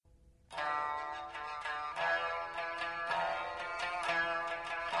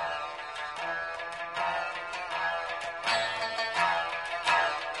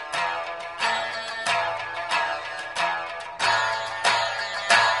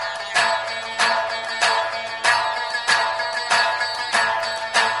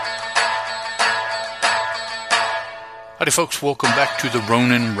Howdy folks, welcome back to the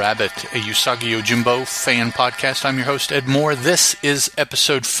Ronin Rabbit, a Usagi Yojimbo fan podcast. I'm your host, Ed Moore. This is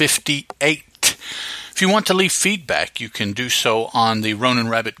episode 58. If you want to leave feedback, you can do so on the Ronin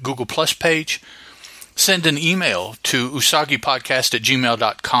Rabbit Google Plus page. Send an email to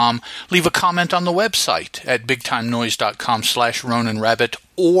usagipodcast@gmail.com. Leave a comment on the website at bigtimenoise.com/RoninRabbit,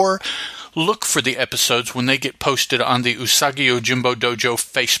 or look for the episodes when they get posted on the Usagi Yojimbo Dojo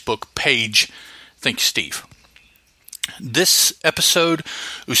Facebook page. Thank you, Steve. This episode,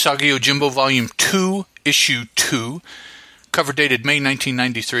 Usagi Yojimbo Volume 2, Issue 2, cover dated May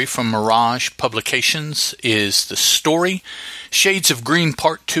 1993 from Mirage Publications, is the story. Shades of Green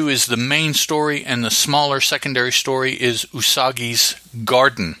Part 2 is the main story, and the smaller secondary story is Usagi's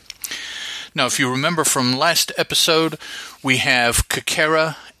Garden. Now, if you remember from last episode, we have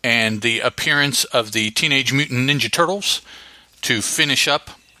Kakera and the appearance of the Teenage Mutant Ninja Turtles to finish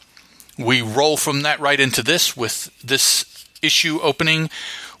up. We roll from that right into this with this issue opening.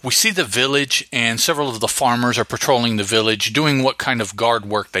 We see the village, and several of the farmers are patrolling the village, doing what kind of guard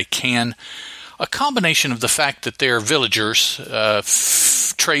work they can. A combination of the fact that they're villagers,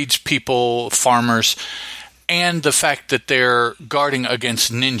 tradespeople, farmers, and the fact that they're guarding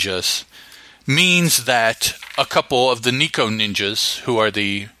against ninjas means that a couple of the Nico ninjas, who are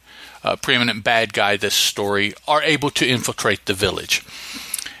the preeminent bad guy this story, are able to infiltrate the village.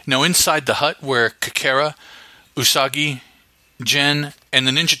 Now, inside the hut where Kakera, Usagi, Gen, and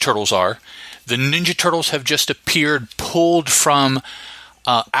the Ninja Turtles are, the Ninja Turtles have just appeared, pulled from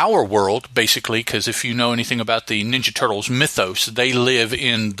our world, basically, because if you know anything about the Ninja Turtles mythos, they live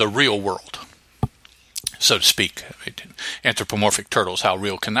in the real world, so to speak. Anthropomorphic turtles, how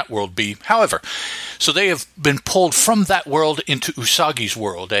real can that world be? However, so they have been pulled from that world into Usagi's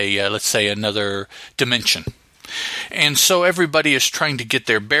world, let's say another dimension. And so everybody is trying to get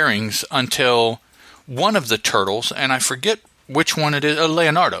their bearings until one of the turtles, and I forget which one it is,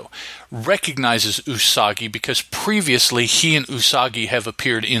 Leonardo, recognizes Usagi because previously he and Usagi have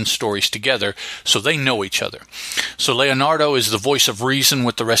appeared in stories together, so they know each other. So Leonardo is the voice of reason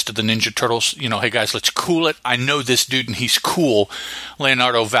with the rest of the Ninja Turtles. You know, hey guys, let's cool it. I know this dude and he's cool.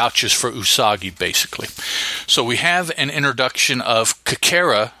 Leonardo vouches for Usagi, basically. So we have an introduction of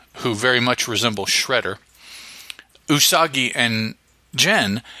Kakera, who very much resembles Shredder, Usagi and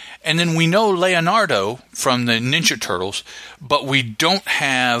Gen, and then we know Leonardo from the Ninja Turtles, but we don't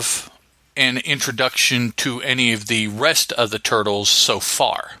have an introduction to any of the rest of the Turtles so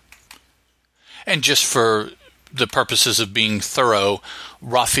far. And just for the purposes of being thorough,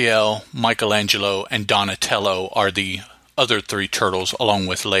 Raphael, Michelangelo, and Donatello are the other three Turtles, along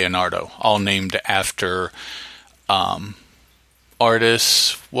with Leonardo, all named after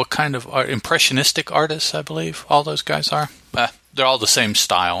artists. What kind of art? Impressionistic artists, I believe all those guys are. They're all the same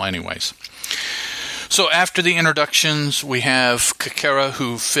style anyways. So after the introductions, we have Kakera,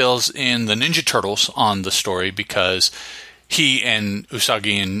 who fills in the Ninja Turtles on the story because he and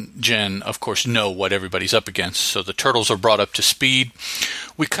Usagi and Gen, of course, know what everybody's up against. So the Turtles are brought up to speed.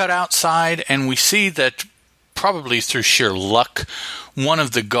 We cut outside and we see that probably through sheer luck, one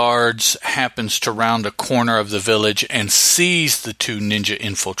of the guards happens to round a corner of the village and sees the two ninja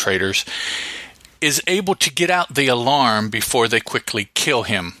infiltrators, is able to get out the alarm before they quickly kill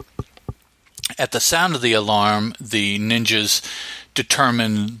him. At the sound of the alarm, the ninjas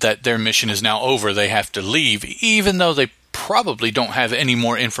determine that their mission is now over. They have to leave, even though they probably don't have any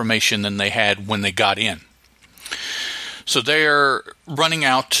more information than they had when they got in. So they're running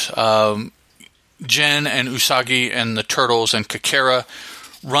out. Gen and Usagi and the Turtles and Kakera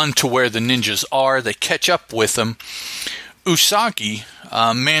run to where the ninjas are. They catch up with them. Usagi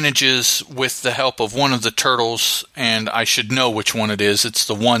manages, with the help of one of the Turtles, and I should know which one it is. It's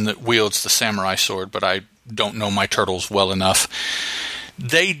the one that wields the samurai sword, but I don't know my Turtles well enough.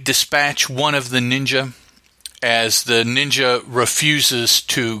 They dispatch one of the ninja as the ninja refuses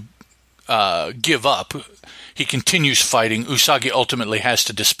to give up. He continues fighting. Usagi ultimately has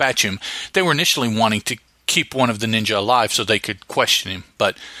to dispatch him. They were initially wanting to keep one of the ninja alive so they could question him,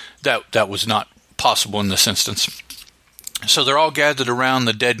 but that was not possible in this instance. So they're all gathered around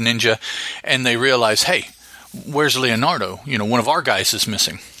the dead ninja, and they realize, hey, where's Leonardo? You know, one of our guys is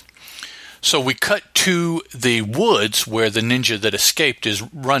missing. So we cut to the woods where the ninja that escaped is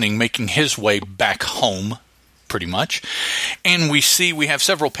running, making his way back home, pretty much. And we have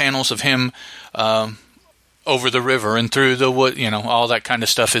several panels of him over the river and through the wood, you know, all that kind of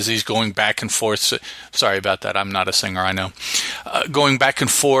stuff as he's going back and forth. So, sorry about that, I'm not a singer, I know. Going back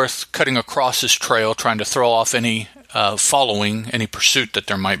and forth, cutting across his trail, trying to throw off any following, any pursuit that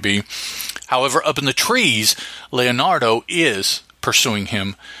there might be. However, up in the trees, Leonardo is pursuing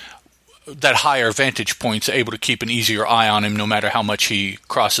him that higher vantage point's able to keep an easier eye on him no matter how much he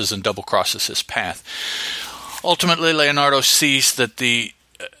crosses and double crosses his path. Ultimately, Leonardo sees that the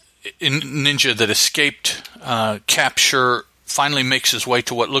ninja that escaped capture finally makes his way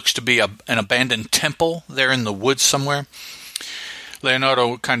to what looks to be an abandoned temple there in the woods somewhere.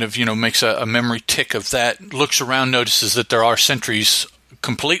 Leonardo kind of, makes a memory tick of that, looks around, notices that there are sentries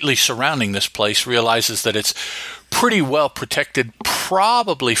completely surrounding this place, realizes that it's pretty well protected,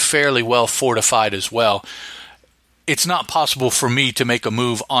 probably fairly well fortified as well. It's not possible for me to make a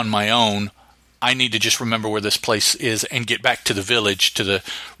move on my own. I need to just remember where this place is and get back to the village, to the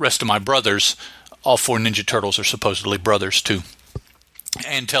rest of my brothers. All 4 Ninja Turtles are supposedly brothers too.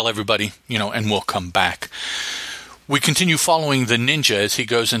 And tell everybody, and we'll come back. We continue following the ninja as he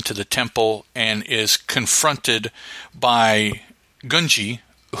goes into the temple and is confronted by Gunji,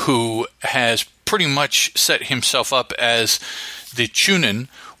 who has pretty much set himself up as the Chunin,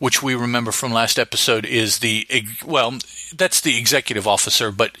 which we remember from last episode is that's the executive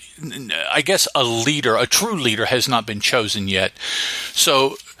officer, but I guess a true leader has not been chosen yet.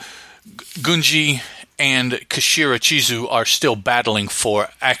 So Gunji and Kashira Chizu are still battling for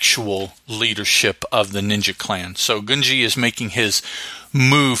actual leadership of the ninja clan. So Gunji is making his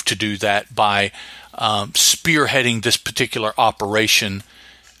move to do that by spearheading this particular operation.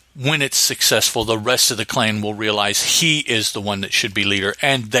 When it's successful, the rest of the clan will realize he is the one that should be leader,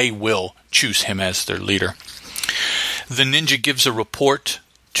 and they will choose him as their leader. The ninja gives a report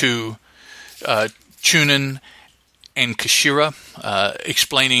to Chunin and Kashira,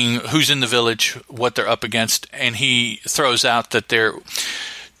 explaining who's in the village, what they're up against, and he throws out that there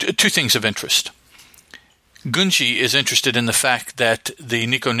are 2 things of interest. Gunji is interested in the fact that the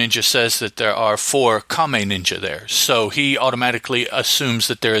Nico Ninja says that there are 4 Kame Ninja there, so he automatically assumes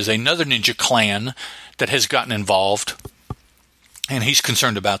that there is another ninja clan that has gotten involved, and he's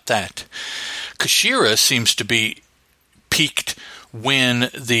concerned about that. Kashira seems to be piqued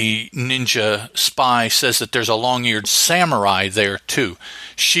when the ninja spy says that there's a long-eared samurai there too.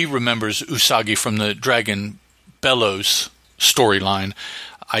 She remembers Usagi from the Dragon Bellows storyline.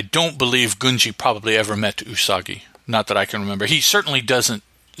 I don't believe Gunji probably ever met Usagi. Not that I can remember. He certainly doesn't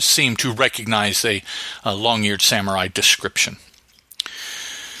seem to recognize a long-eared samurai description.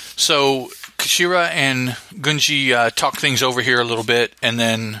 So Kashira and Gunji talk things over here a little bit, and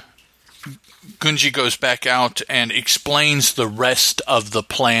then Gunji goes back out and explains the rest of the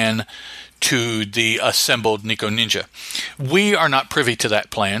plan to the assembled Nico Ninja. We are not privy to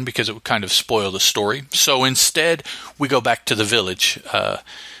that plan because it would kind of spoil the story. So instead, we go back to the village.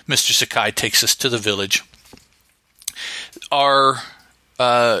 Mr. Sakai takes us to the village. Our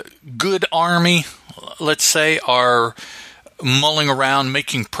good army, let's say, are mulling around,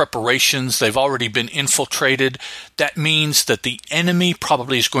 making preparations. They've already been infiltrated. That means that the enemy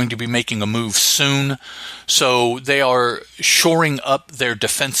probably is going to be making a move soon. So they are shoring up their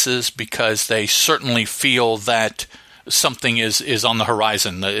defenses because they certainly feel that something is on the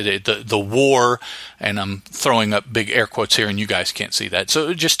horizon. The war, and I'm throwing up big air quotes here and you guys can't see that,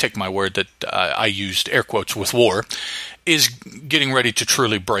 so just take my word that I used air quotes with war, is getting ready to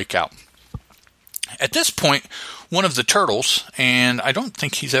truly break out. At this point, one of the turtles, and I don't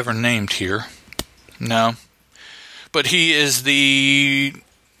think he's ever named here, no, but he is the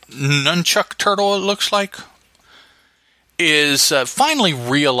Nunchuck Turtle, it looks like, is finally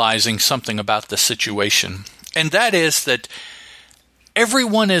realizing something about the situation. And that is that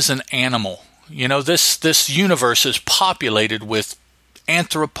everyone is an animal. This universe is populated with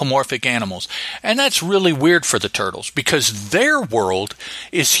anthropomorphic animals. And that's really weird for the turtles because their world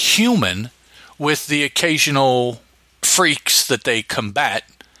is human with the occasional freaks that they combat.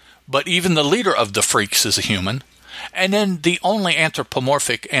 But even the leader of the freaks is a human. And then the only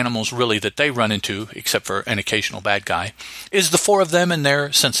anthropomorphic animals really that they run into, except for an occasional bad guy, is the 4 of them and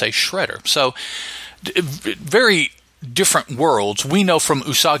their Sensei Shredder. So very different worlds. We know from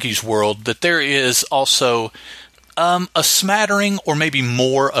Usagi's world that there is also a smattering or maybe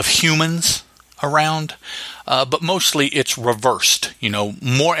more of humans around, but mostly it's reversed.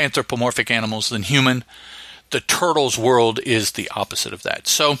 More anthropomorphic animals than human. The turtle's world is the opposite of that.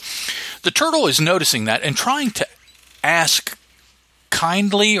 So the turtle is noticing that and trying to ask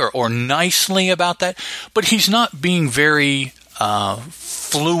kindly or nicely about that, but he's not being very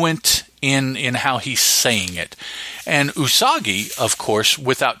fluent in how he's saying it. And Usagi, of course,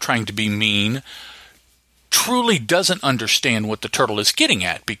 without trying to be mean, truly doesn't understand what the turtle is getting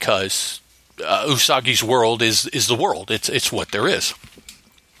at because Usagi's world is the world. It's what there is.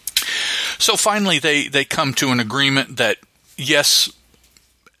 So finally they come to an agreement that, yes,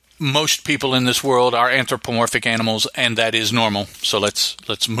 most people in this world are anthropomorphic animals, and that is normal. So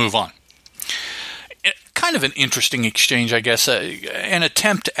let's move on. kind of an interesting exchange, I guess. An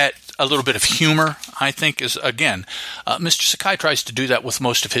attempt at a little bit of humor, I think, is, again, Mr. Sakai tries to do that with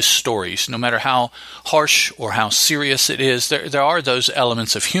most of his stories. No matter how harsh or how serious it is, there are those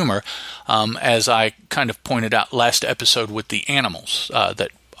elements of humor, as I kind of pointed out last episode with the animals that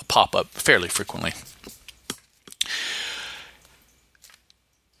pop up fairly frequently.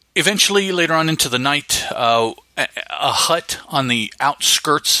 Eventually, later on into the night, a hut on the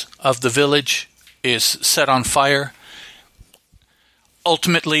outskirts of the village is set on fire.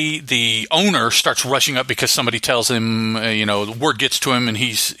 Ultimately, the owner starts rushing up because somebody tells him, the word gets to him, and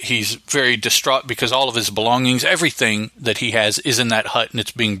he's very distraught because all of his belongings, everything that he has, is in that hut, and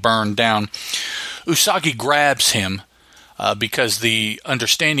it's being burned down. Usagi grabs him because the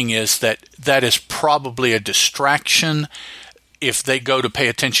understanding is that is probably a distraction. If they go to pay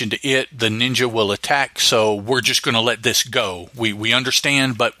attention to it, the ninja will attack, so we're just going to let this go. We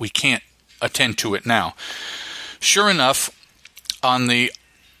understand, but we can't attend to it now. Sure enough, on the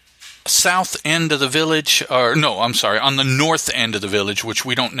south end of the village, on the north end of the village, which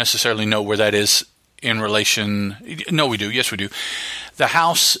we don't necessarily know where that is in relation. No, we do. Yes, we do. The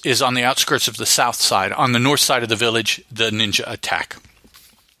house is on the outskirts of the south side. On the north side of the village, the ninja attack.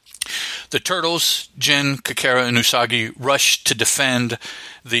 The turtles, Jin, Kakera, and Usagi, rush to defend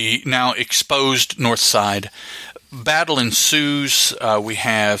the now exposed north side. Battle ensues. We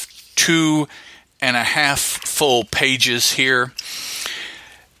have 2.5 full pages here.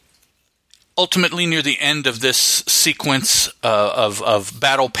 Ultimately, near the end of this sequence of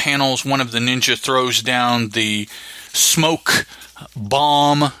battle panels, one of the ninja throws down the smoke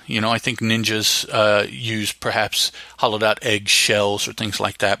bomb. I think ninjas use perhaps hollowed out egg shells or things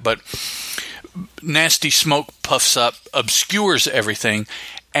like that. But nasty smoke puffs up, obscures everything.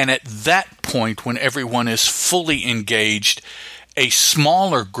 And at that point, when everyone is fully engaged, a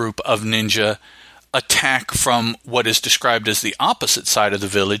smaller group of ninja attack from what is described as the opposite side of the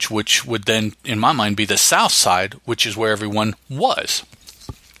village, which would then, in my mind, be the south side, which is where everyone was.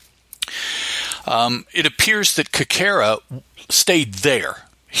 It appears that Kakera stayed there.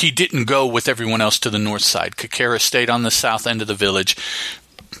 He didn't go with everyone else to the north side. Kakera stayed on the south end of the village,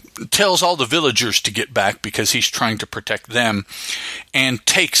 tells all the villagers to get back because he's trying to protect them, and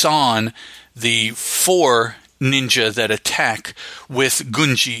takes on the 4 ninja that attack with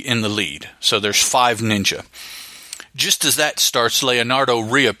Gunji in the lead. So there's 5 ninja. Just as that starts, Leonardo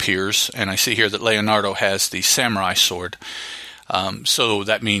reappears, and I see here that Leonardo has the samurai sword. So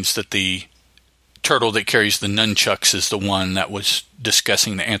that means that the turtle that carries the nunchucks is the one that was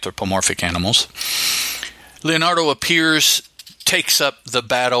discussing the anthropomorphic animals. Leonardo appears, takes up the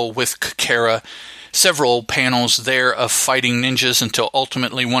battle with Kakera. Several panels there of fighting ninjas until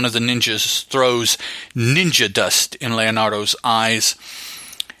ultimately one of the ninjas throws ninja dust in Leonardo's eyes.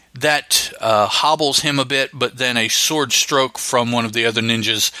 That hobbles him a bit, but then a sword stroke from one of the other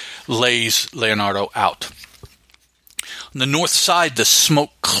ninjas lays Leonardo out. On the north side, the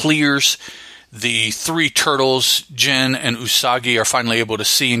smoke clears. The 3 turtles, Jin and Usagi, are finally able to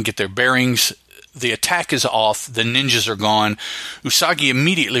see and get their bearings. The attack is off. The ninjas are gone. Usagi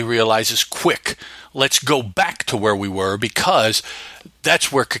immediately realizes, quick, let's go back to where we were because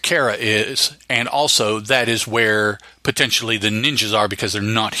that's where Kakera is. And also that is where potentially the ninjas are because they're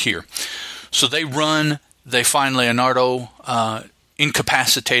not here. So they run. They find Leonardo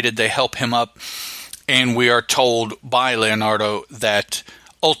incapacitated. They help him up. And we are told by Leonardo that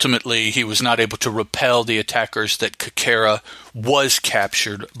ultimately he was not able to repel the attackers, that Kakera was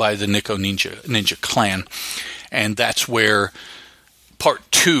captured by the Nikko Ninja clan. And that's where part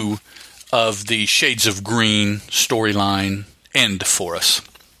 2 of the Shades of Green storyline end for us.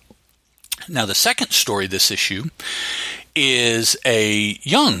 Now, the second story this issue is a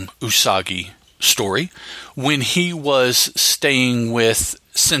young Usagi story when he was staying with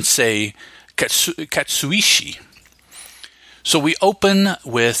Sensei Katsuishi. So we open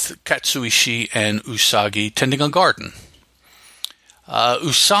with Katsuishi and Usagi tending a garden.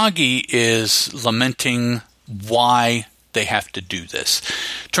 Usagi is lamenting why they have to do this.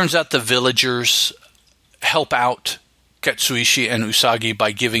 Turns out the villagers help out Katsuishi and Usagi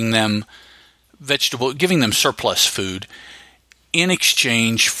by giving them surplus food in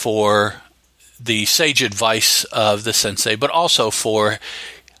exchange for the sage advice of the sensei, but also for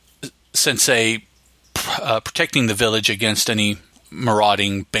sensei protecting the village against any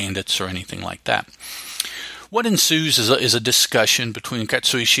marauding bandits or anything like that. What ensues is a discussion between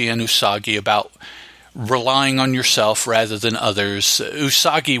Katsuishi and Usagi about relying on yourself rather than others.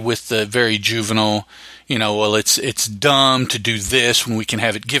 Usagi with the very juvenile, well, it's dumb to do this when we can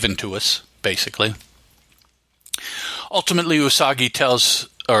have it given to us, basically. Ultimately,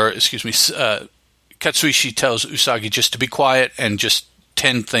 Katsuishi tells Usagi just to be quiet and just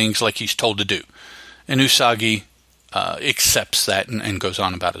tend things like he's told to do. And Usagi accepts that and goes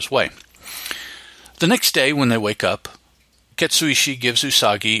on about his way. The next day when they wake up, Katsuishi gives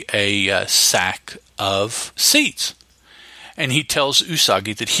Usagi a sack of seeds. And he tells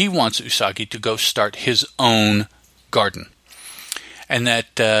Usagi that he wants Usagi to go start his own garden. And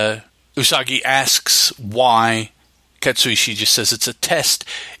that Usagi asks why. Katsuishi just says it's a test.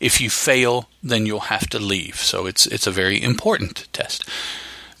 If you fail, then you'll have to leave. So it's a very important test.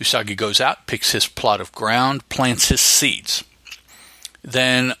 Usagi goes out, picks his plot of ground, plants his seeds.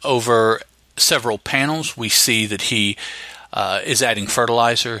 Then over several panels, we see that he is adding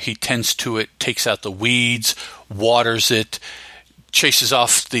fertilizer. He tends to it, takes out the weeds, waters it, chases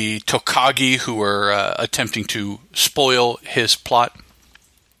off the Tokage who are attempting to spoil his plot.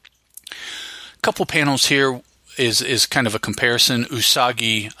 A couple panels here is kind of a comparison.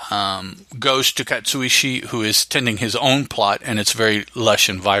 Usagi goes to Katsuishi, who is tending his own plot, and it's very lush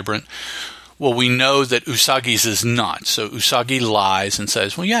and vibrant. Well, we know that Usagi's is not. So Usagi lies and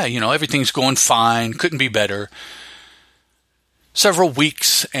says, well, yeah, everything's going fine, couldn't be better. Several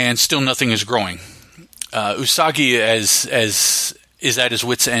weeks, and still nothing is growing. Usagi is at his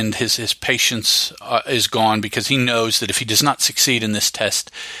wit's end. His patience is gone because he knows that if he does not succeed in this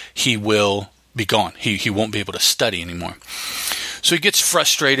test, he will be gone. He won't be able to study anymore. So he gets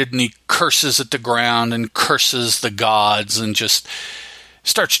frustrated and he curses at the ground and curses the gods and just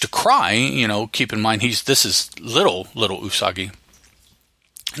starts to cry. Keep in mind this is little Usagi.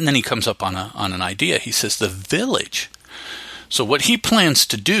 And then he comes up on an idea. He says the village. So what he plans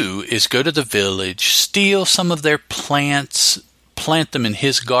to do is go to the village, steal some of their plants, plant them in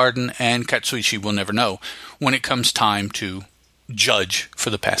his garden, and Katsuishi will never know when it comes time to judge for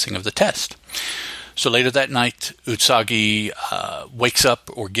the passing of the test. So later that night, Usagi wakes up,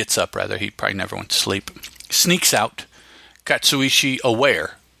 or gets up rather, he probably never went to sleep, sneaks out. Katsuishi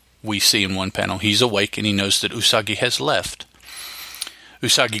aware, we see in one panel, he's awake and he knows that Usagi has left.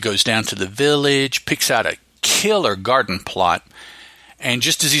 Usagi goes down to the village, picks out a killer garden plot, and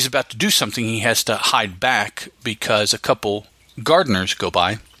just as he's about to do something, he has to hide back because a couple gardeners go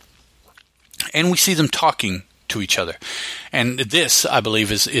by, and we see them talking to each other. And this, I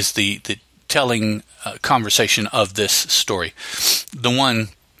believe, is the telling conversation of this story. The one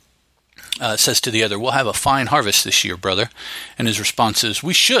says to the other, we'll have a fine harvest this year, brother. And his response is,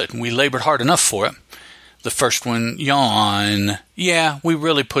 we should. We labored hard enough for it. The first one, yawn. Yeah, we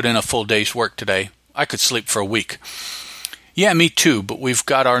really put in a full day's work today. I could sleep for a week. Yeah, me too, but we've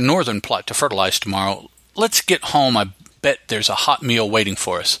got our northern plot to fertilize tomorrow. Let's get home. I bet there's a hot meal waiting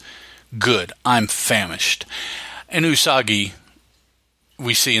for us. Good, I'm famished. And Usagi,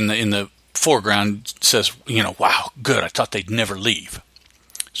 we see in the foreground, says, wow, good, I thought they'd never leave.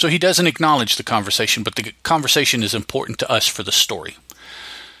 So he doesn't acknowledge the conversation, but the conversation is important to us for the story.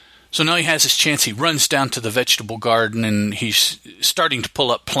 So now he has his chance. He runs down to the vegetable garden, and he's starting to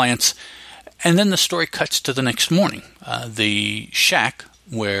pull up plants. And then the story cuts to the next morning. The shack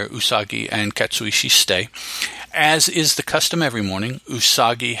where Usagi and Katsuishi stay. As is the custom every morning,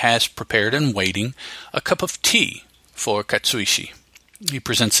 Usagi has prepared and waiting a cup of tea for Katsuishi. He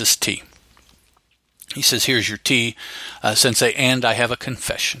presents his tea. He says, here's your tea, sensei, and I have a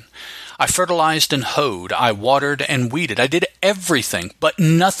confession. I fertilized and hoed, I watered and weeded, I did everything, but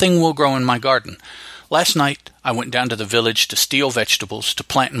nothing will grow in my garden. Last night, I went down to the village to steal vegetables to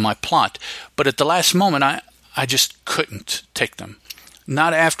plant in my plot, but at the last moment, I just couldn't take them.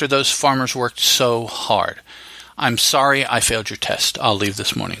 Not after those farmers worked so hard. I'm sorry I failed your test. I'll leave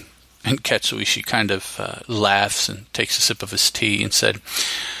this morning. And Katsuishi kind of laughs and takes a sip of his tea and said,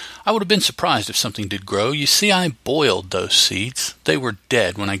 I would have been surprised if something did grow. You see, I boiled those seeds. They were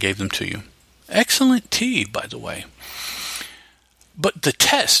dead when I gave them to you. Excellent tea, by the way. But the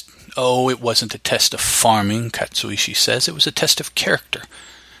test, it wasn't a test of farming, Katsuishi says. It was a test of character.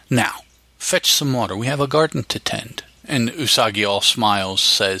 Now, fetch some water. We have a garden to tend. And Usagi, all smiles,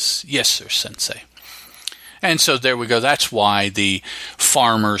 says, yes, sir, sensei. And so there we go. That's why the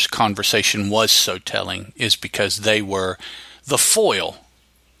farmers' conversation was so telling, is because they were the foil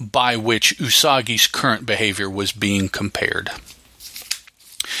by which Usagi's current behavior was being compared.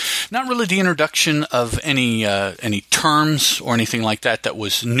 Not really the introduction of any terms or anything like that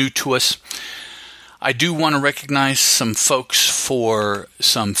was new to us. I do want to recognize some folks for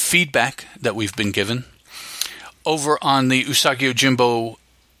some feedback that we've been given. Over on the Usagi Yojimbo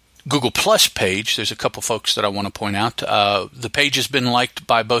Google Plus page, there's a couple folks that I want to point out. The page has been liked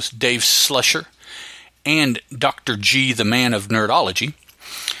by both Dave Slusher and Dr. G, the man of nerdology.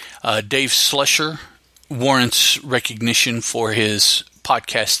 Dave Slusher warrants recognition for his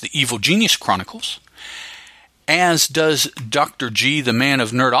podcast, The Evil Genius Chronicles, as does Dr. G, the man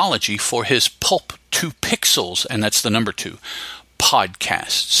of nerdology, for his Pulp to Pixels, and that's the number 2,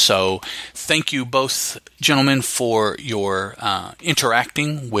 podcast. So thank you both, gentlemen, for your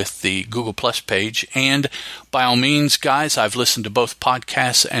interacting with the Google Plus page. And by all means, guys, I've listened to both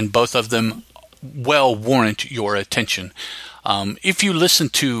podcasts, and both of them well warrant your attention. If you listen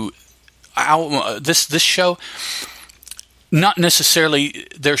to this show, not necessarily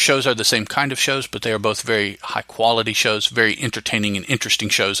their shows are the same kind of shows, but they are both very high-quality shows, very entertaining and interesting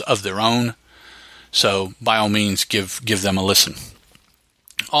shows of their own. So by all means, give them a listen.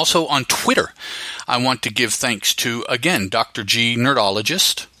 Also on Twitter, I want to give thanks to, again, Dr. G,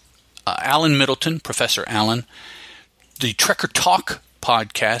 nerdologist, Alan Middleton, Professor Alan, the Trekker Talk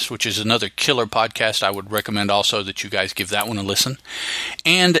podcast, which is another killer podcast. I would recommend also that you guys give that one a listen,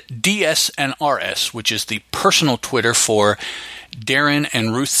 and DS and RS, which is the personal Twitter for Darren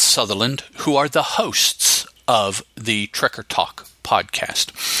and Ruth Sutherland, who are the hosts of the Trekker Talk podcast.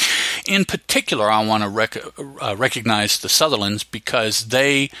 In particular, I want to recognize the Sutherlands because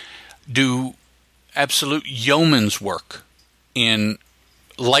they do absolute yeoman's work in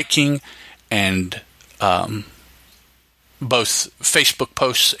liking and both Facebook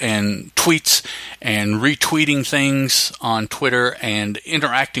posts and tweets and retweeting things on Twitter and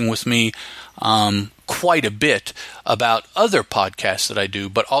interacting with me quite a bit about other podcasts that I do,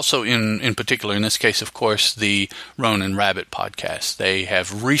 but also in particular, in this case, of course, the Ronin Rabbit podcast. They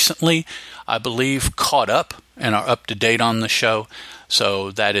have recently, I believe, caught up and are up to date on the show. So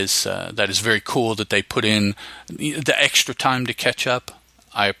that is very cool that they put in the extra time to catch up.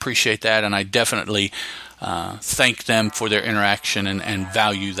 I appreciate that, and I definitely thank them for their interaction and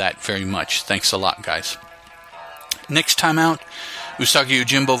value that very much. Thanks a lot, guys. Next time out, Usagi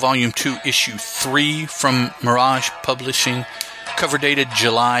Yojimbo Volume 2, Issue 3 from Mirage Publishing, cover dated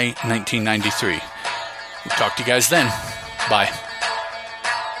July 1993. We'll talk to you guys then. Bye.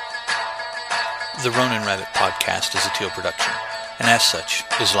 The Ronin Rabbit podcast is a Teal production, and as such,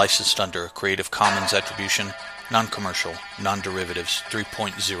 is licensed under a Creative Commons Attribution, Non-Commercial, Non-Derivatives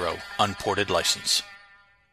 3.0 Unported License.